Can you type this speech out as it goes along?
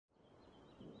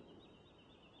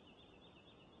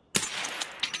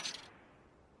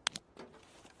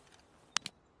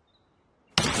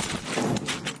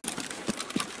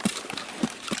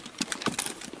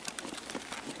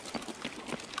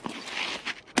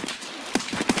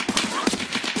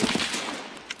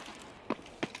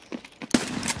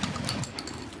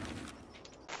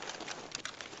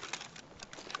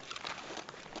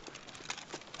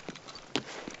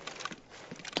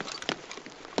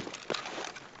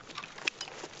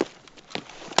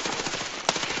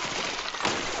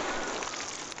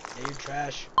you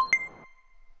trash.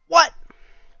 What?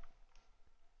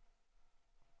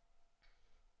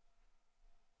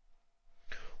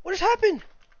 What has happened?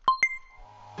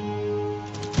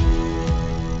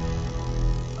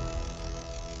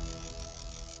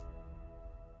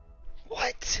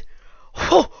 What?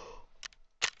 Oh.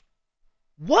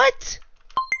 What?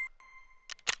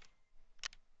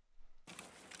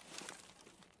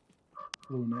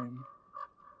 Blue name.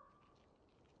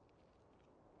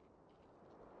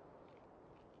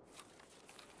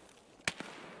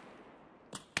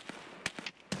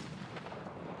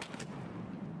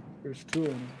 There's two of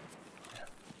them.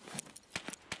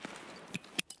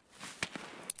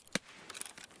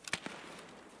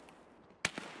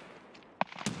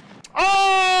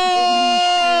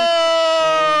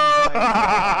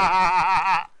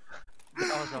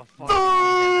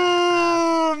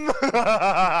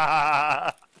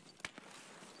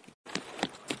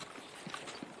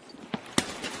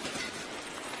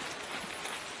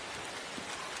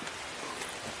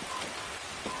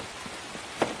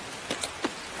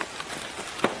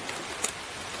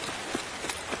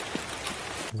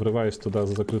 Врываюсь туда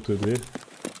за закрытую дверь.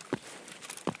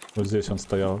 Вот здесь он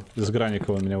стоял. Из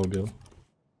Граникова меня убил.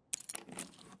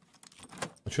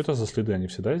 А что это за следы? Они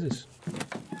всегда здесь?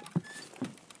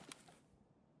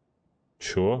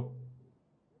 Чё?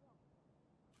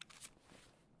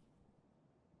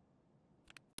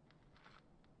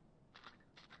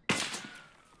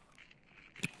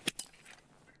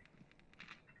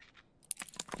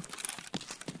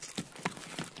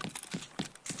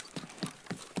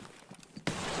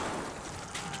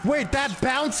 Wait, that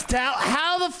bounced down?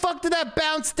 How the fuck did that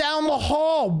bounce down the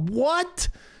hall? What?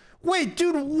 Wait,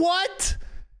 dude, what?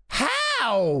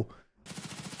 How?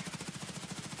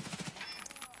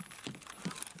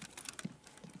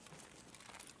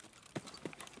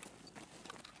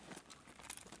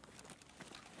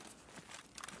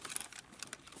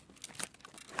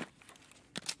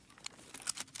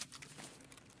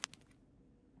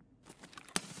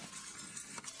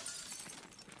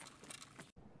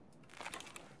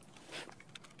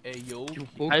 Hey, yo.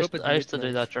 I used to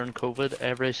do that during COVID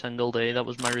every single day. That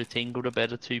was my routine. Go to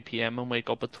bed at 2 PM and wake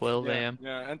up at 12 AM.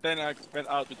 Yeah, and then I went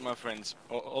out with my friends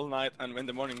all night, and when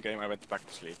the morning came, I went back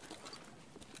to sleep.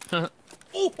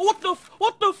 Oh, what the fuck?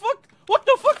 What the fuck? What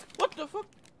the fuck?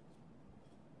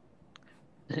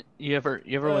 You ever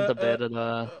went to bed at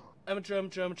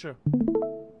Amateur.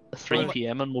 3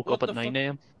 PM and woke up at 9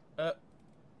 AM?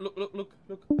 Look.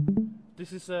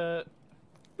 This is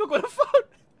look what I found.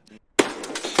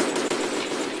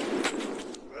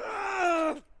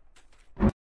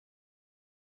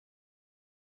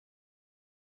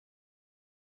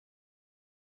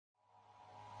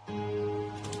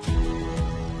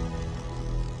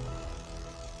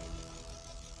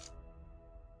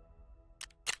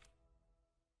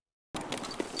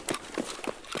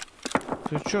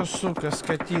 Ты чё, сука,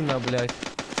 скотина, блядь?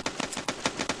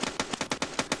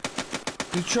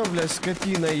 Ты чё, блядь,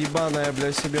 скотина ебаная,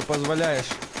 блядь, себе позволяешь?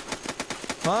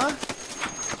 А?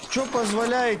 Чё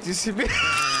позволяете себе?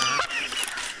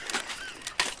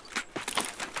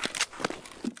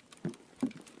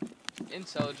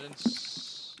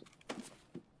 Intelligence.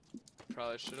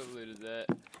 Probably should have looted that.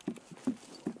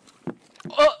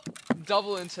 Oh!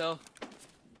 Double intel.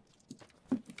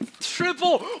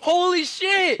 Triple! Holy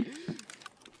shit!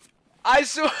 I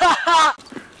swear!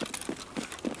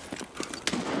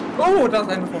 Oh, da ist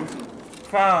einer von uns.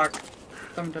 Fuck.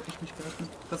 Damit hab ich mich gerechnet.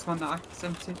 Das war eine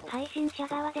SMC. 配信者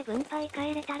側で分配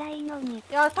変えれたらいいのに。い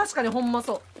や、確かにほんま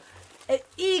そう。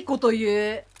いいこと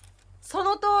言う。そ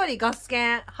の通り、ガス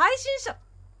犬。配信者。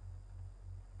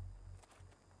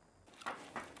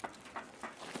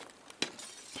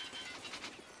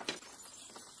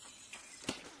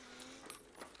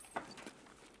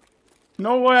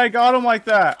No way I got him like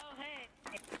that! Oh, hey.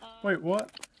 Wait,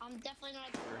 what? I'm definitely not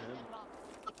a talking dead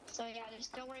body. So yeah,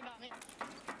 just don't worry about it.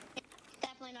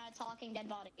 Definitely not a talking dead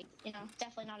body. You know,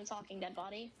 definitely not a talking dead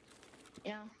body.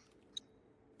 You know.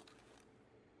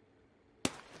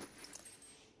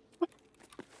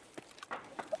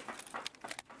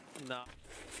 No.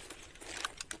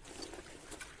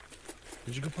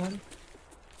 Did you go potty?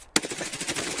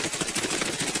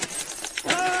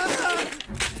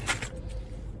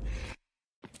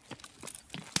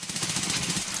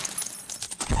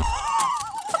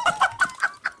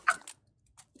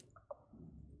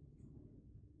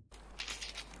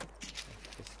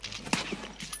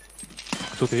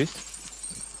 Кто-то есть?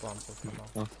 Лампу снимал.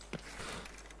 А.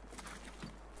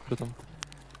 Что там?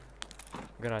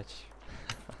 Грач.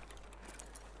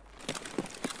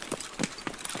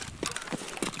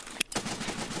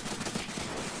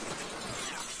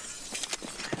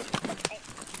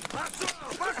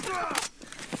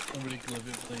 live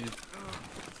it, please.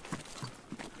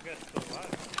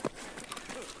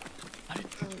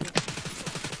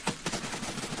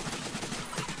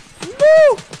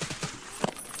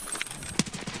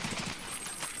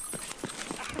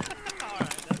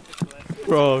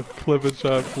 Bro, clip a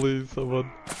chat, please,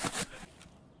 someone.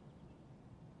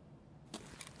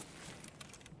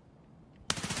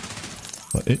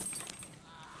 What?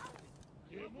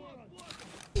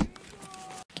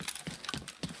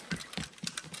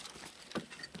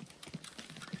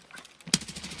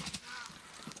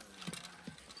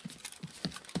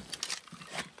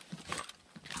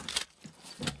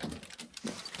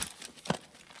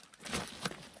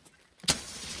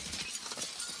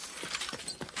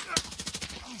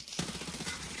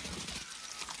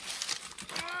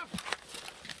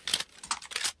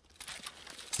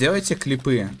 Сделайте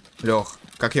клипы, Лех,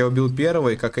 как я убил первого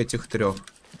и как этих трех.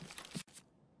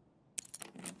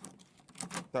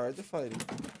 Start the fighting.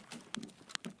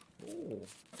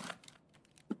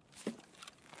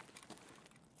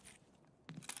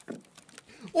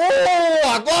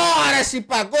 Agora se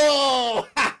pagou!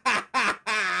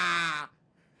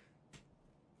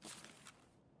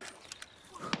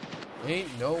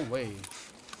 Ain't no way.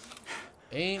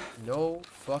 Ain't no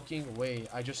fucking way.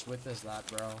 I just witnessed that,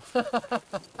 bro.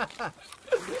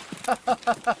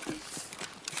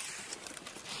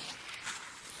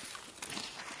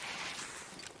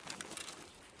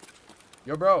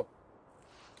 Yo, bro.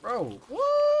 Bro,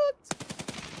 what?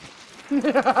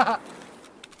 No!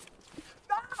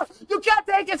 You can't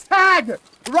take his tag!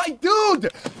 Right,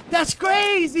 dude! That's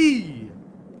crazy!